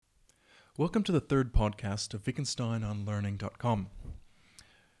Welcome to the third podcast of WittgensteinOnLearning.com.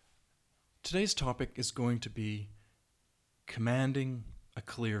 Today's topic is going to be commanding a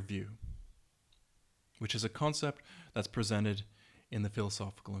clear view, which is a concept that's presented in the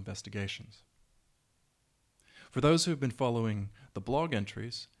Philosophical Investigations. For those who have been following the blog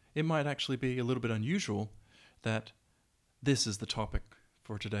entries, it might actually be a little bit unusual that this is the topic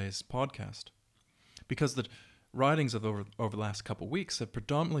for today's podcast, because the writings of over the last couple of weeks have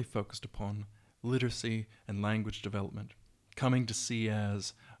predominantly focused upon literacy and language development, coming to see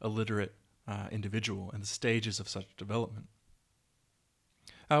as a literate individual and the stages of such development.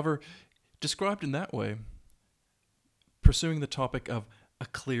 However, described in that way, pursuing the topic of a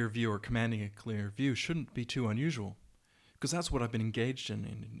clear view or commanding a clear view shouldn't be too unusual, because that's what I've been engaged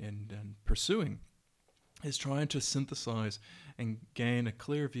in pursuing, is trying to synthesize and gain a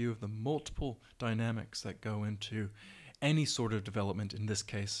clear view of the multiple dynamics that go into any sort of development, in this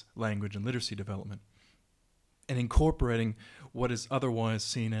case, language and literacy development, and incorporating what is otherwise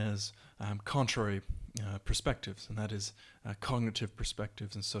seen as contrary perspectives, and that is cognitive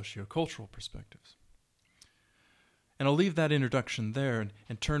perspectives and sociocultural perspectives. And I'll leave that introduction there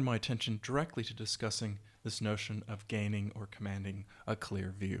and turn my attention directly to discussing this notion of gaining or commanding a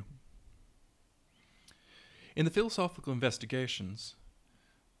clear view. In the Philosophical Investigations,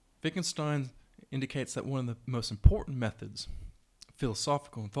 Wittgenstein indicates that one of the most important methods,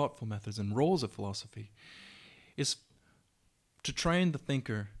 philosophical and thoughtful methods and roles of philosophy, is to train the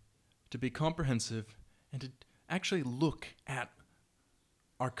thinker to be comprehensive and to actually look at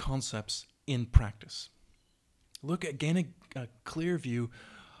our concepts in practice. Gain a clear view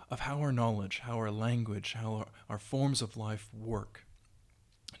of how our knowledge, how our language, how our forms of life work.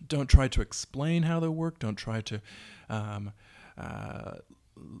 Don't try to explain how they work. Don't try to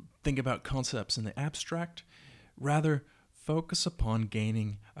think about concepts in the abstract. Rather, focus upon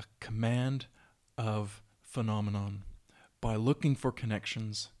gaining a command of phenomenon by looking for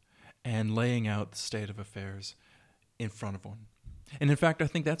connections and laying out the state of affairs in front of one. And in fact, I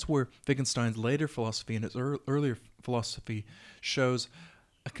think that's where Wittgenstein's later philosophy and his earlier philosophy shows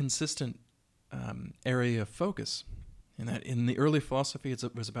a consistent area of focus. In that, in the early philosophy, it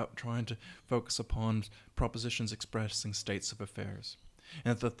was about trying to focus upon propositions expressing states of affairs,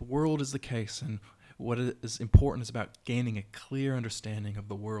 and that the world is the case, and what is important is about gaining a clear understanding of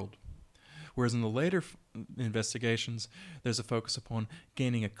the world. Whereas in the later investigations, there's a focus upon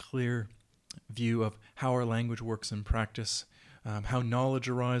gaining a clear view of how our language works in practice, how knowledge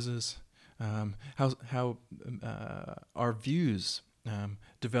arises, how our views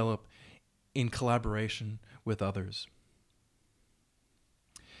develop in collaboration with others.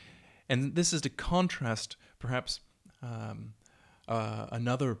 And this is to contrast, perhaps,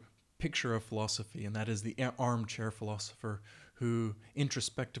 another picture of philosophy, and that is the armchair philosopher who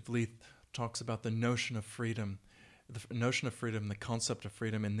introspectively talks about the notion of freedom, the concept of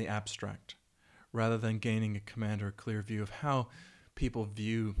freedom in the abstract, rather than gaining a command or a clear view of how people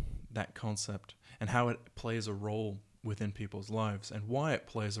view that concept and how it plays a role within people's lives, and why it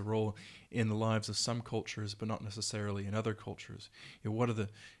plays a role in the lives of some cultures but not necessarily in other cultures. What are the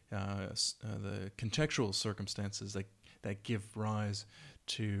contextual circumstances that give rise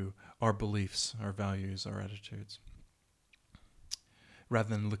to our beliefs, our values, our attitudes, rather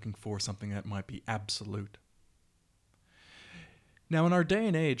than looking for something that might be absolute. Now, in our day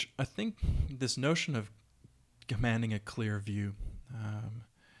and age, I think this notion of commanding a clear view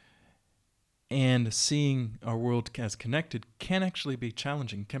and seeing our world as connected can actually be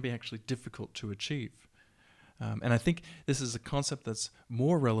challenging, can be actually difficult to achieve. And I think this is a concept that's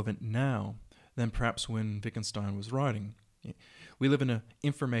more relevant now than perhaps when Wittgenstein was writing. We live in an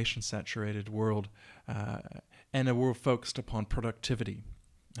information-saturated world and a world focused upon productivity.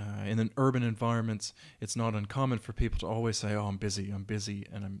 In an urban environments, it's not uncommon for people to always say, "Oh, I'm busy,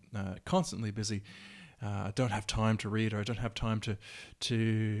 and I'm constantly busy. I don't have time to read, or I don't have time to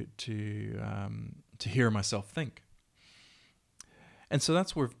hear myself think." And so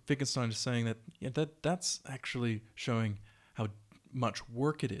that's where Wittgenstein is saying that that's actually showing how much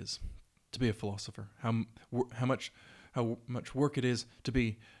work it is to be a philosopher, how much work it is to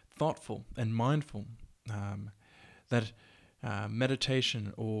be thoughtful and mindful, that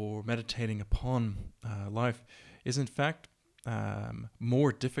meditation or meditating upon life is in fact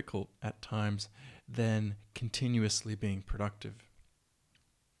more difficult at times than continuously being productive.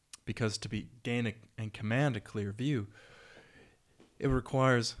 Because to gain and command a clear view, it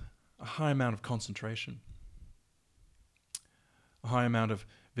requires a high amount of concentration, a high amount of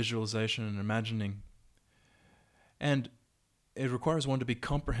visualization and imagining, and it requires one to be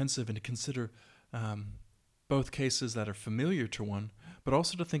comprehensive and to consider both cases that are familiar to one, but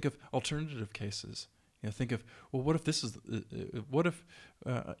also to think of alternative cases. Think of, well, what if this is, what if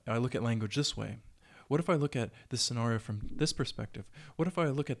I look at language this way? What if I look at this scenario from this perspective? What if I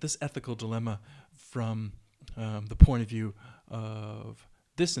look at this ethical dilemma from the point of view of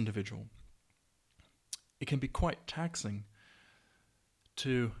this individual? It can be quite taxing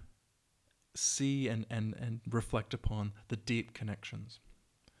to see and reflect upon the deep connections.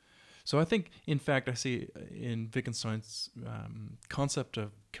 So I think, in fact, I see in Wittgenstein's concept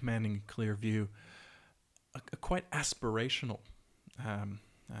of commanding a clear view a quite aspirational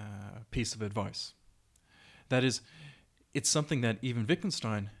piece of advice. That is, it's something that even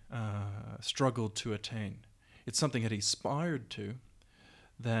Wittgenstein struggled to attain. It's something that he aspired to,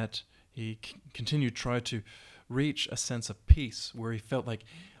 that he continued to try to reach a sense of peace where he felt like,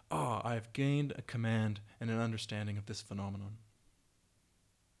 I've gained a command and an understanding of this phenomenon.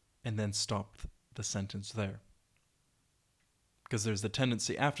 And then stopped the sentence there. Because there's the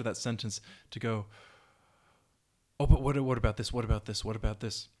tendency after that sentence to go, oh, but what about this? What about this? What about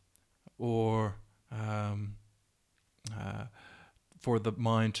this? Or for the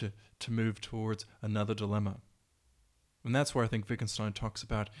mind to move towards another dilemma. And that's where I think Wittgenstein talks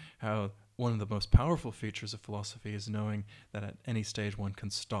about how one of the most powerful features of philosophy is knowing that at any stage one can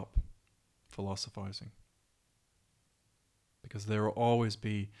stop philosophizing. Because there will always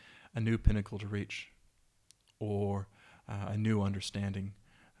be a new pinnacle to reach, or a new understanding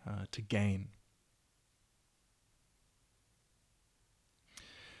to gain.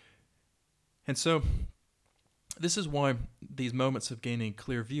 And so, this is why these moments of gaining a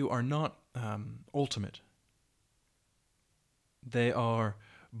clear view are not ultimate. They are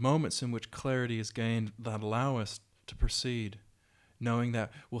moments in which clarity is gained that allow us to proceed, knowing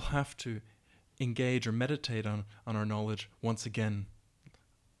that we'll have to engage or meditate on our knowledge once again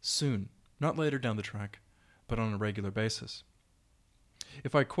soon, not later down the track, but on a regular basis.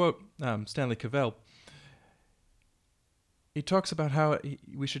 If I quote Stanley Cavell, he talks about how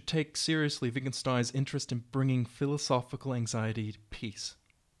we should take seriously Wittgenstein's interest in bringing philosophical anxiety to peace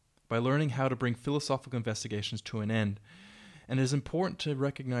by learning how to bring philosophical investigations to an end. And it is important to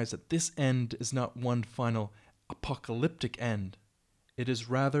recognize that this end is not one final apocalyptic end. It is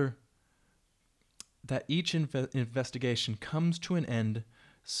rather that each investigation comes to an end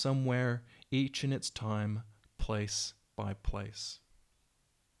somewhere, each in its time, place by place.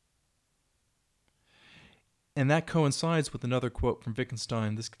 And that coincides with another quote from Wittgenstein,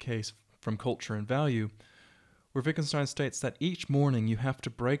 in this case from Culture and Value, where Wittgenstein states that each morning you have to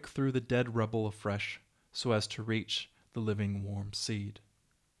break through the dead rubble afresh so as to reach the living warm seed.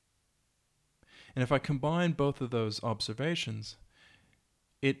 And if I combine both of those observations,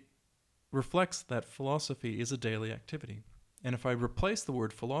 it reflects that philosophy is a daily activity. And if I replace the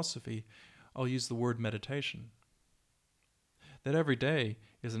word philosophy, I'll use the word meditation. That every day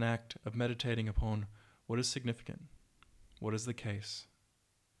is an act of meditating upon what is significant, what is the case.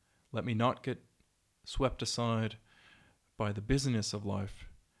 Let me not get swept aside by the busyness of life.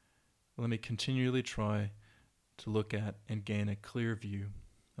 Let me continually try to look at and gain a clear view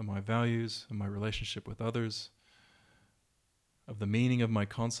of my values, of my relationship with others, of the meaning of my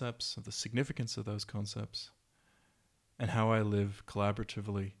concepts, of the significance of those concepts, and how I live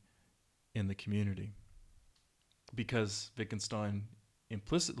collaboratively in the community. Because Wittgenstein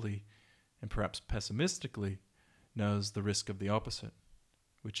implicitly and perhaps pessimistically knows the risk of the opposite,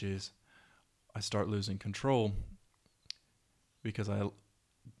 which is I start losing control because I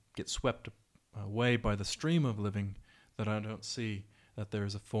get swept away by the stream of living, that I don't see that there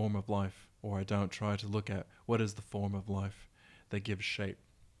is a form of life, or I don't try to look at what is the form of life that gives shape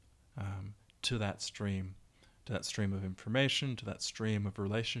to that stream of information, to that stream of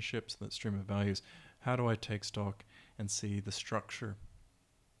relationships, to that stream of values. How do I take stock and see the structure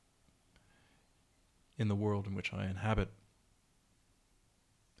in the world in which I inhabit?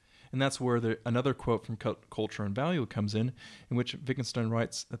 And that's where another quote from Culture and Value comes in which Wittgenstein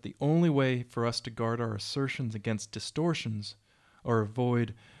writes that the only way for us to guard our assertions against distortions or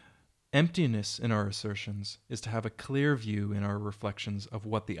avoid emptiness in our assertions is to have a clear view in our reflections of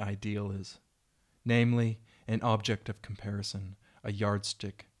what the ideal is, namely, an object of comparison, a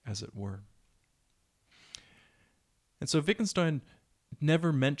yardstick, as it were. And so Wittgenstein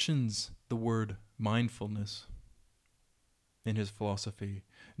never mentions the word mindfulness in his philosophy,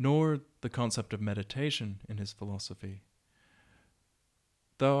 nor the concept of meditation in his philosophy.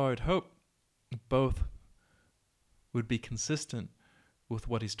 Though I would hope both would be consistent with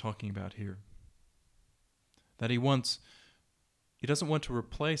what he's talking about here. That he doesn't want to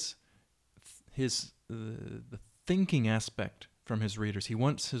replace the thinking aspect from his readers. He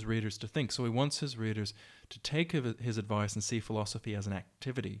wants his readers to think. So he wants his readers to take his advice and see philosophy as an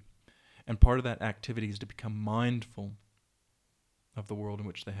activity. And part of that activity is to become mindful of the world in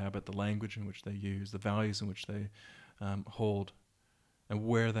which they habit, the language in which they use, the values in which they hold, and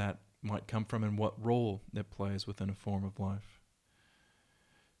where that might come from and what role it plays within a form of life.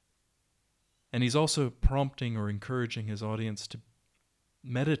 And he's also prompting or encouraging his audience to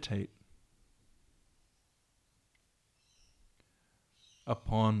meditate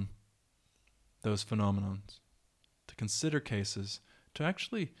upon those phenomena, to consider cases, to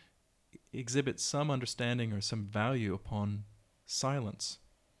actually exhibit some understanding or some value upon silence,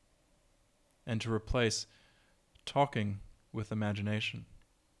 and to replace talking with imagination,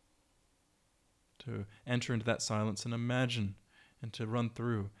 to enter into that silence and imagine, and to run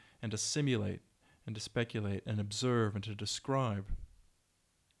through, and to simulate, and to speculate, and observe, and to describe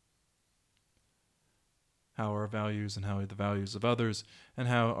how our values and how the values of others, and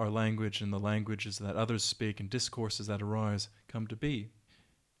how our language and the languages that others speak and discourses that arise come to be,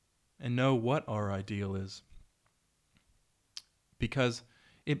 and know what our ideal is. Because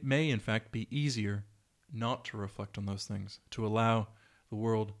it may, in fact, be easier not to reflect on those things, to allow the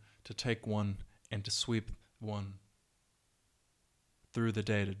world to take one and to sweep one through the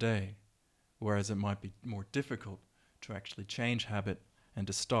day-to-day, whereas it might be more difficult to actually change habit and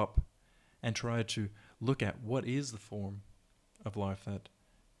to stop and try to look at what is the form of life that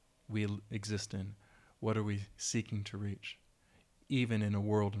we exist in. What are we seeking to reach, even in a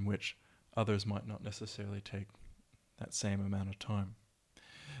world in which others might not necessarily take that same amount of time.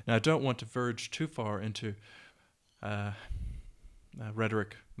 Now, I don't want to verge too far into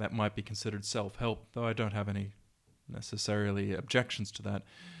rhetoric that might be considered self-help, though I don't have any necessarily objections to that,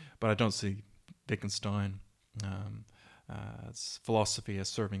 but I don't see Wittgenstein's philosophy as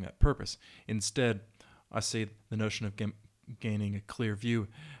serving that purpose. Instead, I see the notion of gaining a clear view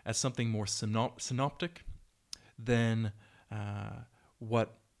as something more synoptic than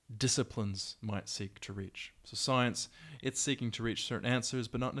what disciplines might seek to reach. So science, it's seeking to reach certain answers,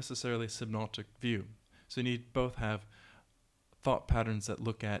 but not necessarily a synoptic view. So you need both have thought patterns that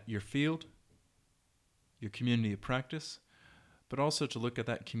look at your field, your community of practice, but also to look at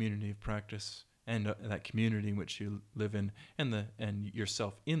that community of practice and that community in which you live in, and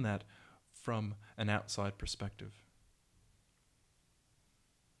yourself in that from an outside perspective.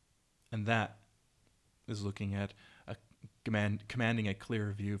 And that is looking at commanding a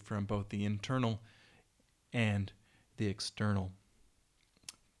clear view from both the internal and the external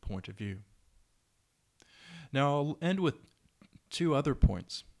point of view. Now, I'll end with two other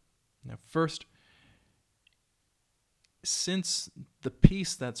points. Now, first, since the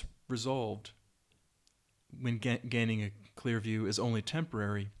peace that's resolved when gaining a clear view is only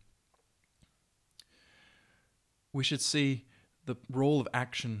temporary, we should see the role of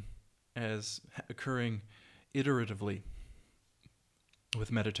action as occurring iteratively with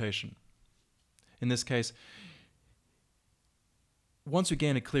meditation. In this case, once we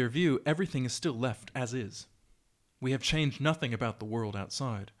gain a clear view, everything is still left as is. We have changed nothing about the world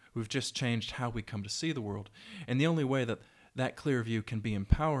outside. We've just changed how we come to see the world. And the only way that that clear view can be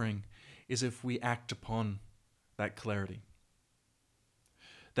empowering is if we act upon that clarity.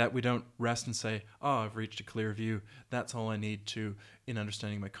 That we don't rest and say, I've reached a clear view. That's all I need to in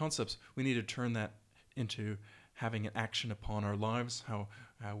understanding my concepts. We need to turn that into having an action upon our lives, how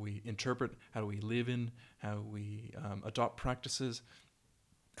we interpret, how we live in, how we adopt practices,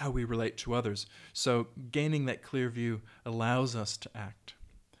 how we relate to others. So gaining that clear view allows us to act,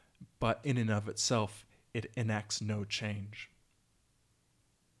 but in and of itself, it enacts no change.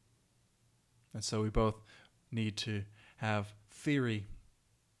 And so we both need to have theory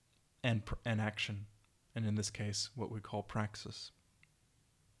and action, and in this case, what we call praxis.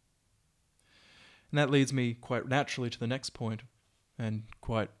 And that leads me quite naturally to the next point, and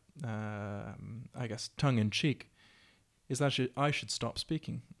quite, I guess, tongue-in-cheek, is that I should stop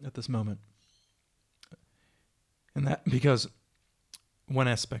speaking at this moment. And that because one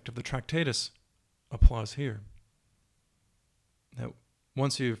aspect of the Tractatus applies here. That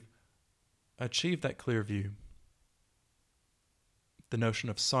once you've achieved that clear view, the notion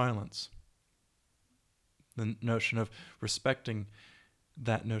of silence, the notion of respecting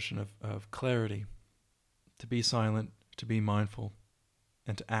that notion of clarity, to be silent, to be mindful,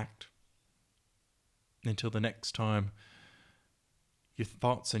 and to act until the next time your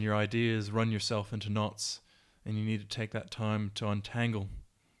thoughts and your ideas run yourself into knots, and you need to take that time to untangle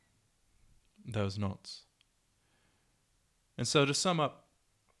those knots. And so to sum up,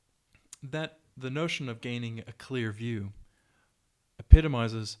 that the notion of gaining a clear view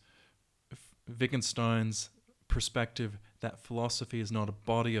epitomizes Wittgenstein's perspective that philosophy is not a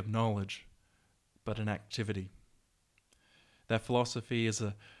body of knowledge, but an activity. That philosophy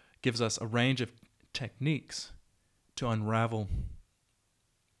gives us a range of techniques to unravel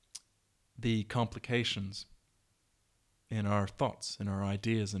the complications in our thoughts, in our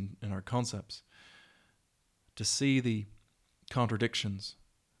ideas, and in our concepts, to see the contradictions,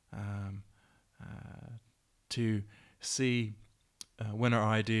 to see when our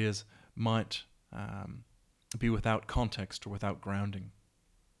ideas might be without context or without grounding.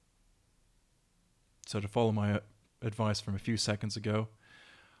 So to follow my advice from a few seconds ago,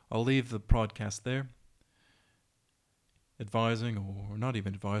 I'll leave the podcast there. Advising, or not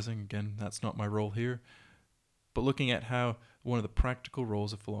even advising, again, that's not my role here, but looking at how one of the practical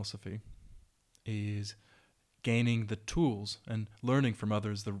roles of philosophy is gaining the tools and learning from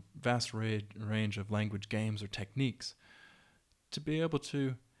others the vast range of language games or techniques to be able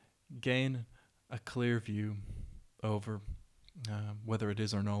to gain a clear view over whether it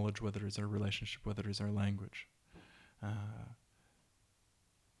is our knowledge, whether it is our relationship, whether it is our language.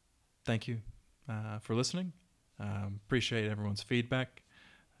 Thank you for listening. Appreciate everyone's feedback.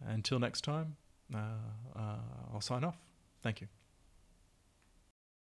 Until next time, I'll sign off. Thank you.